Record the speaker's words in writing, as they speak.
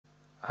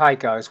Hi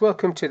guys,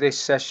 welcome to this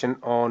session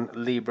on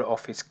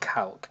LibreOffice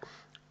Calc.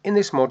 In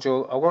this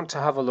module I want to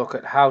have a look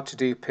at how to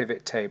do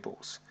pivot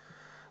tables.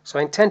 So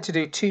I intend to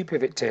do two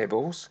pivot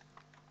tables,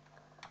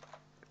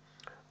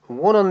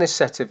 one on this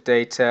set of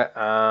data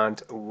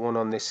and one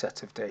on this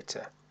set of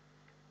data.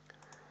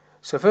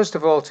 So first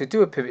of all, to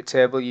do a pivot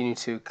table you need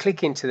to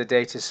click into the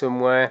data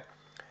somewhere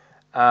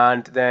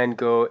and then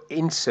go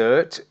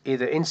insert,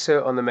 either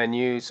insert on the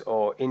menus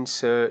or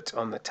insert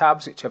on the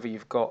tabs, whichever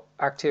you've got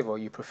active or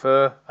you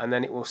prefer, and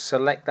then it will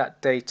select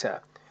that data.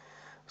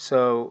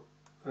 So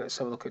let's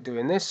have a look at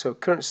doing this. So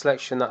current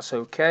selection, that's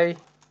OK.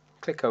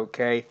 Click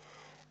OK,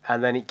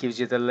 and then it gives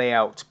you the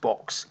layout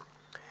box.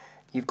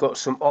 You've got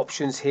some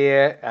options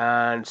here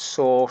and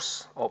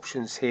source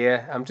options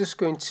here. I'm just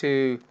going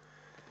to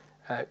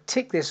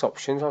tick this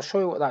option. I'll show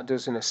you what that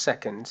does in a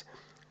second.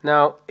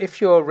 Now,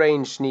 if your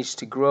range needs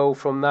to grow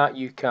from that,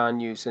 you can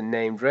use a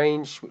named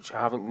range, which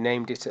I haven't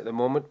named it at the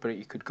moment, but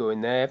you could go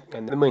in there.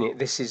 And at the minute,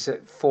 this is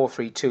at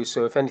 432,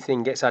 so if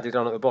anything gets added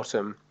on at the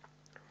bottom,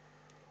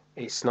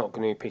 it's not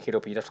going to pick it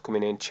up. You'd have to come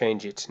in and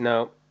change it.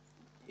 Now,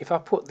 if I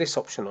put this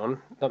option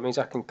on, that means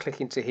I can click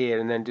into here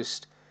and then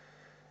just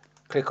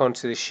click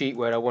onto the sheet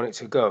where I want it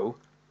to go.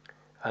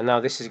 And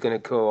now this is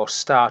going to go or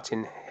start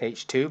in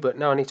H2, but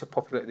now I need to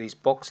populate these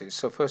boxes.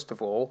 So first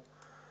of all,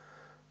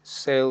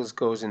 sales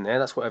goes in there.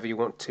 That's whatever you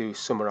want to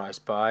summarize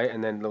by,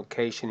 and then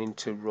location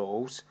into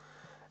rows,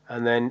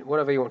 and then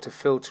whatever you want to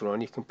filter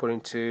on, you can put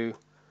into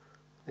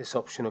this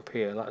option up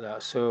here like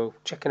that. So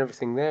checking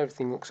everything there,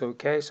 everything looks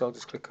okay, so I'll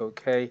just click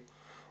OK,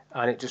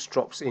 and it just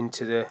drops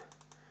into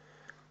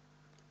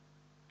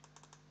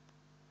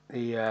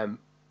the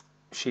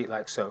sheet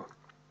like so.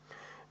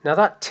 Now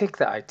that tick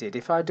that I did,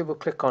 if I double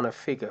click on a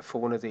figure for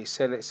one of these,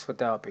 say it's for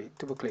Derby,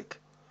 double click,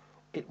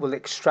 it will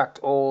extract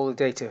all the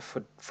data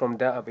from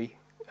Derby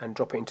and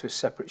drop it into a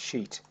separate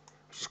sheet,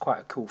 which is quite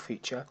a cool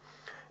feature.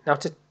 Now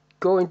to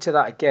go into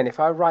that again, if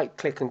I right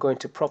click and go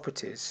into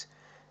properties,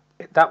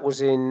 that was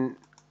in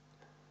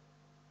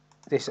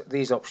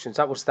these options,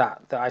 that was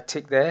that I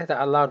ticked there,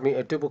 that allowed me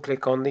to double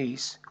click on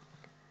these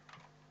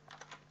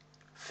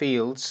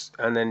fields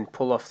and then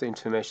pull off the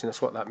information.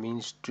 That's what that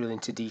means, drill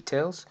into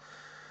details.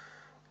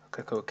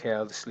 Click OK,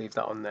 I'll just leave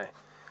that on there.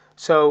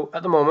 So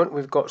at the moment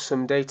we've got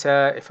some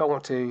data. If I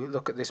want to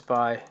look at this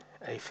by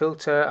a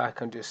filter, I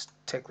can just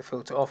take the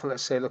filter off and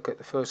let's say look at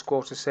the first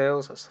quarter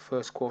sales. That's the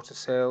first quarter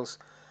sales.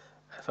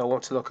 If I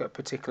want to look at a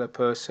particular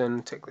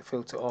person, take the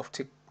filter off,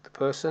 tick the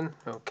person,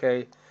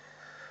 OK.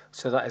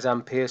 So that is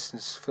Ann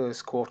Pearson's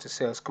first quarter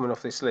sales coming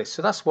off this list.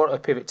 So that's what a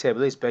pivot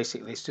table is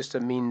basically. It's just a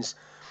means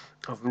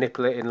of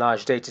manipulating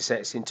large data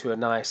sets into a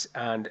nice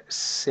and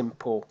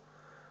simple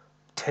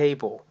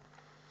table.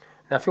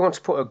 Now if you want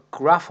to put a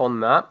graph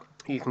on that,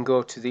 you can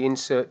go to the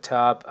Insert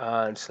tab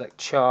and select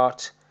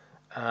Chart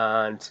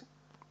and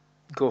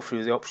go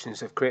through the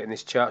options of creating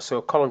this chart. So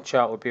a column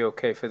chart would be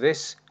okay for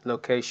this,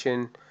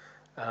 location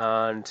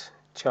and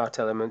chart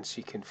elements.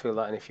 You can fill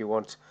that in if you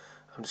want.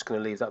 I'm just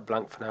going to leave that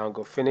blank for now and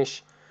go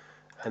finish.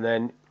 And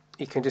then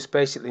you can just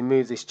basically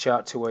move this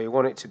chart to where you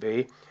want it to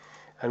be.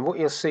 And what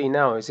you'll see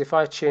now is if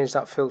I change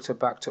that filter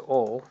back to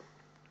all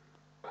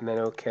and then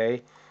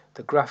OK,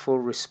 the graph will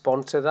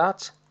respond to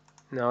that.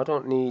 Now I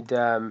don't need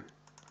some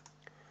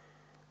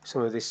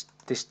of this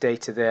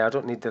data there. I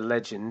don't need the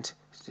legend.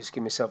 Just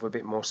give myself a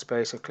bit more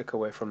space. I'll click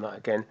away from that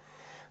again.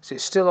 So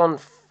it's still on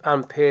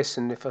Ann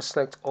Pearson. If I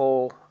select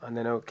all and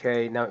then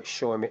OK, now it's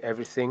showing me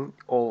everything,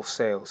 all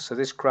sales. So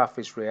this graph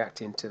is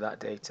reacting to that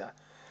data.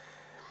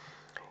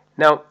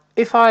 Now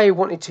if I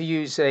wanted to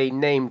use a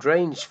named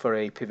range for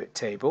a pivot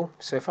table,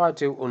 so if I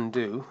do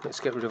undo,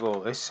 let's get rid of all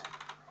this.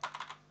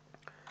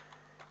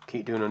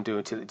 Keep doing undo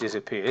until it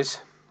disappears.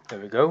 There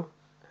we go.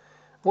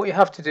 What you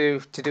have to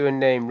do a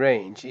name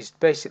range is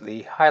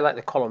basically highlight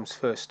the columns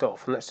first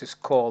off, and let's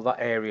just call that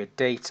area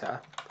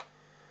data.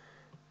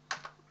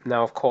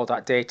 Now I've called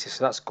that data,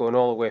 so that's going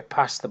all the way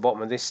past the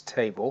bottom of this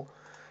table.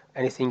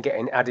 Anything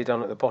getting added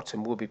on at the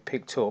bottom will be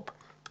picked up,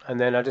 and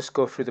then I just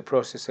go through the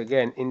process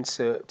again,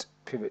 insert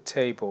pivot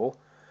table,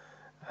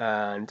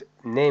 and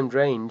named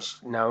range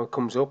now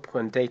comes up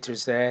when data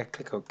is there,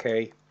 click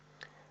OK.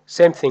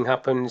 Same thing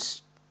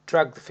happens,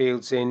 drag the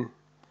fields in,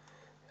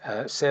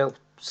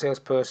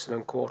 salesperson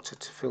and quarter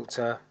to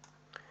filter,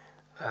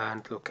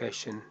 and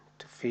location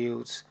to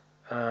fields,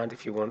 and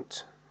if you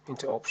want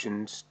into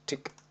options,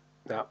 tick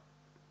that.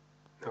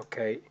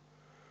 OK.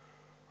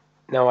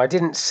 Now I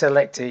didn't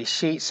select a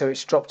sheet, so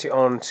it's dropped it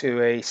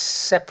onto a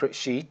separate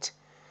sheet,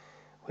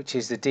 which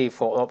is the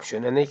default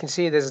option, and you can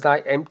see there's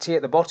like empty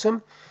at the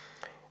bottom,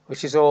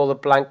 which is all the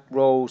blank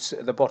rows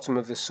at the bottom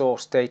of the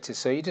source data.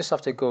 So you just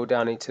have to go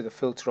down into the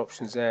filter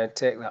options there and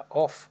take that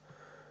off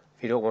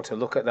if you don't want to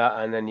look at that,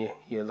 and then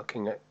you're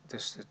looking at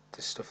this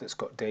stuff that's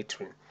got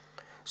data in.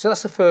 So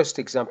that's the first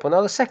example.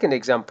 Now the second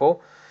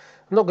example,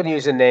 I'm not going to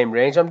use a name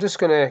range. I'm just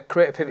going to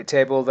create a pivot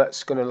table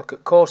that's going to look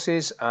at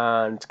courses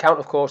and count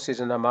of courses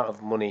and the amount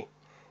of money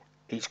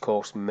each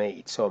course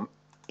made. So I'm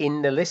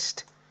in the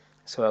list,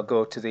 so I'll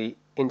go to the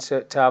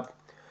Insert tab,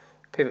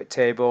 pivot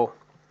table,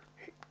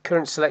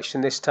 current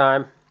selection this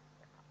time,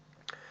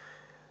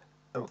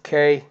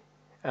 Okay,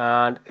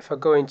 and if I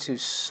go into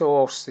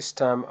source this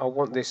time, I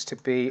want this to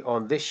be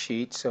on this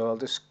sheet, so I'll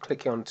just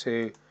click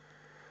onto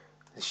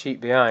the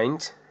sheet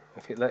behind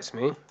if it lets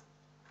me.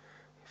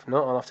 If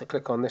not, I'll have to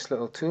click on this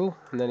little tool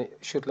and then it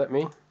should let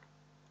me.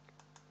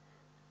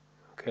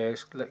 Okay,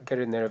 let's get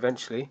in there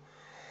eventually.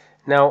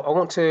 Now I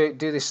want to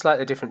do this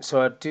slightly different,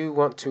 so I do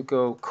want to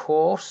go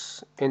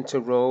course into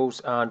rows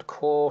and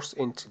course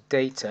into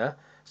data,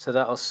 so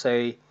that'll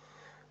say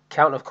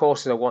count of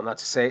courses. I want that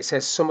to say, it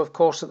says sum of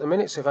course at the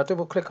minute, so if I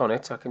double click on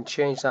it I can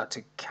change that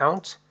to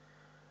count.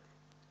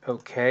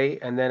 Okay,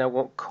 and then I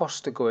want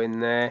cost to go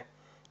in there,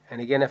 and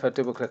again if I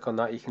double click on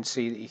that you can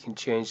see that you can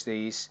change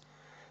these,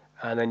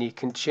 and then you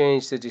can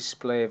change the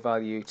display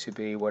value to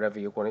be whatever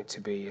you want it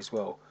to be as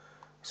well.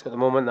 So at the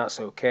moment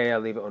that's okay, I'll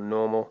leave it on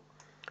normal.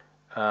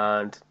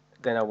 And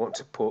then I want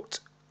to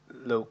put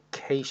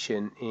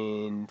location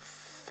in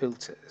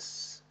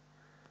filters,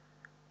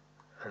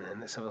 and then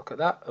let's have a look at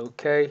that.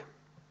 Okay,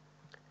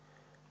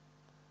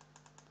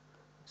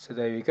 so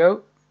there you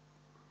go.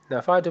 Now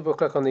if I double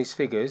click on these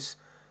figures,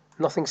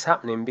 nothing's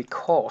happening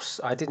because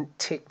I didn't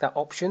tick that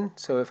option.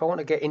 So if I want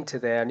to get into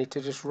there, I need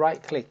to just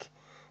right click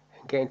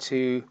and get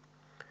into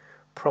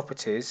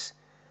properties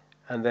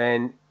and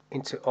then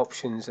into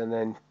options and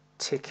then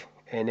tick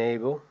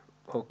enable.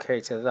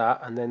 Okay to that,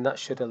 and then that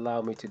should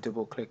allow me to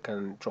double click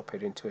and drop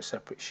it into a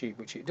separate sheet,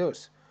 which it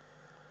does.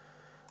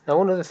 Now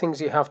one of the things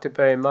you have to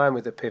bear in mind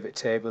with the pivot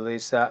table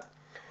is that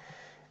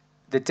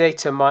the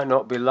data might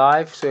not be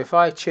live, so if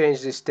I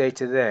change this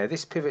data there,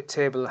 this pivot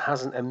table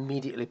hasn't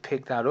immediately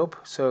picked that up.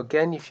 So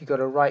again, if you've got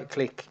to right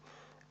click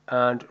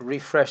and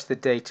refresh the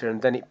data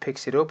and then it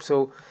picks it up,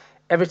 so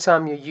every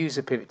time you use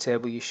a pivot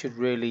table you should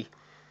really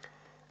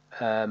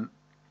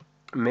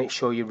make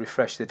sure you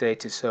refresh the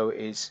data so it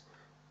is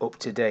up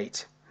to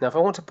date. Now if I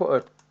want to put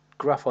a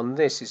graph on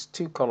this, it's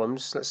 2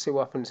 columns. Let's see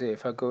what happens here.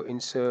 If I go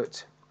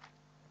insert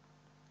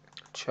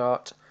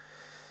chart,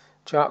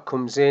 chart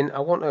comes in, I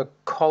want a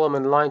column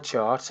and line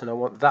chart and I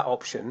want that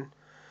option.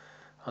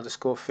 I'll just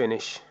go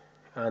finish,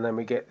 and then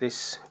we get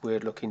this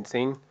weird looking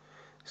thing.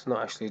 It's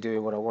not actually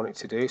doing what I want it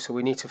to do, so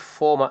we need to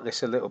format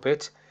this a little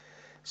bit.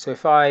 So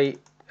if I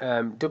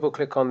double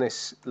click on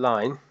this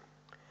line,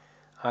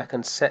 I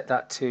can set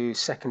that to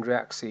secondary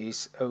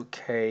axes,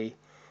 okay,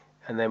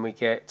 and then we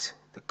get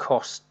the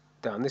cost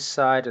down this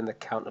side and the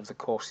count of the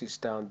courses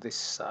down this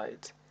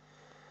side.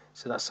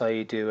 So that's how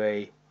you do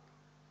a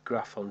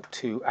graph on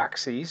 2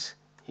 axes.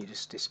 You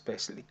just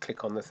basically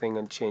click on the thing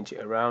and change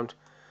it around,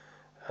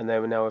 and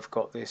then now we've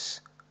got this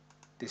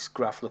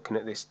graph looking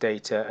at this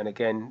data, and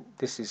again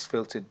this is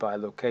filtered by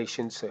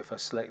location. So if I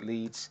select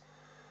Leeds,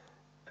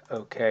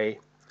 okay,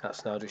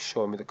 that's now just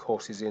showing me the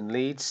courses in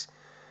Leeds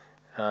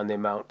and the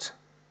amount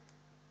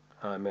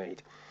I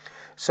made.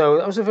 So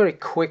that was a very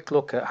quick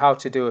look at how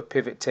to do a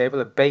pivot table,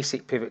 a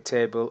basic pivot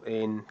table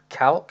in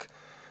Calc.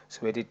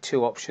 So we did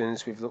 2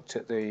 options. We've looked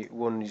at the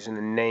one using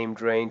a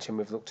named range, and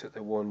we've looked at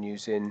the one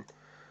using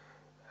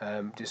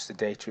just the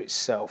data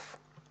itself.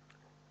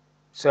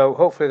 So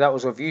hopefully that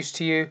was of use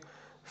to you.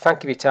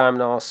 Thank you for your time,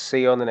 and I'll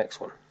see you on the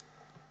next one.